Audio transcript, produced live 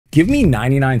Give me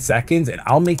 99 seconds and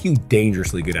I'll make you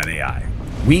dangerously good at AI.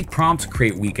 Weak prompts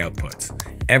create weak outputs.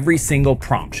 Every single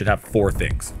prompt should have 4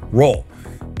 things. Role.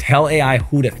 Tell AI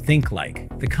who to think like.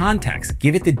 The context.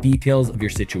 Give it the details of your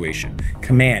situation.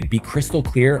 Command. Be crystal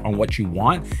clear on what you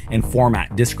want. And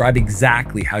format. Describe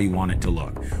exactly how you want it to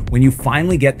look. When you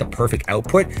finally get the perfect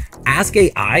output, ask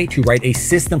AI to write a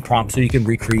system prompt so you can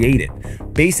recreate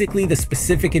it. Basically, the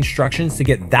specific instructions to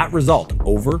get that result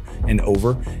over and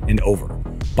over and over.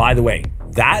 By the way,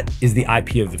 that is the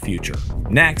IP of the future.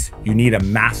 Next, you need a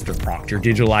master prompt, your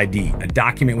digital ID, a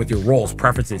document with your roles,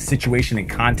 preferences, situation, and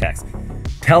context.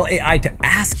 Tell AI to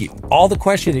ask you all the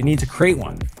questions it needs to create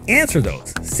one. Answer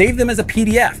those, save them as a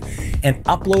PDF, and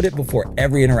upload it before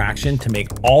every interaction to make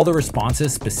all the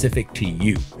responses specific to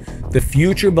you. The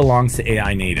future belongs to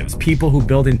AI natives, people who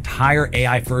build entire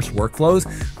AI-first workflows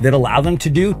that allow them to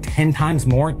do 10 times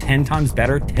more, 10 times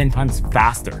better, 10 times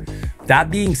faster.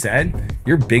 That being said,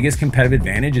 your biggest competitive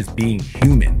advantage is being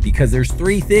human, because there's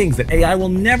 3 things that AI will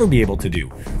never be able to do.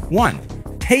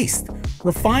 1, taste.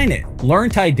 Refine it.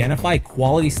 Learn to identify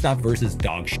quality stuff versus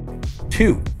dog shit.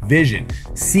 2, vision.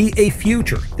 See a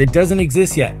future that doesn't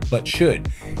exist yet, but should.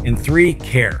 And 3,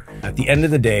 care. At the end of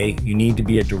the day, you need to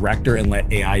be a director and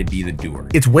let AI be the doer.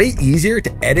 It's way easier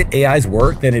to edit AI's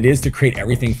work than it is to create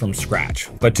everything from scratch.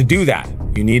 But to do that,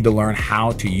 you need to learn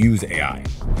how to use AI.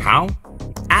 How?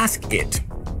 Ask it.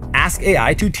 Ask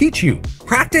AI to teach you.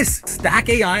 Practice. Stack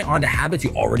AI onto habits you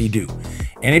already do.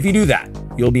 And if you do that,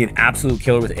 you'll be an absolute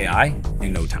killer with AI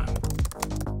in no time.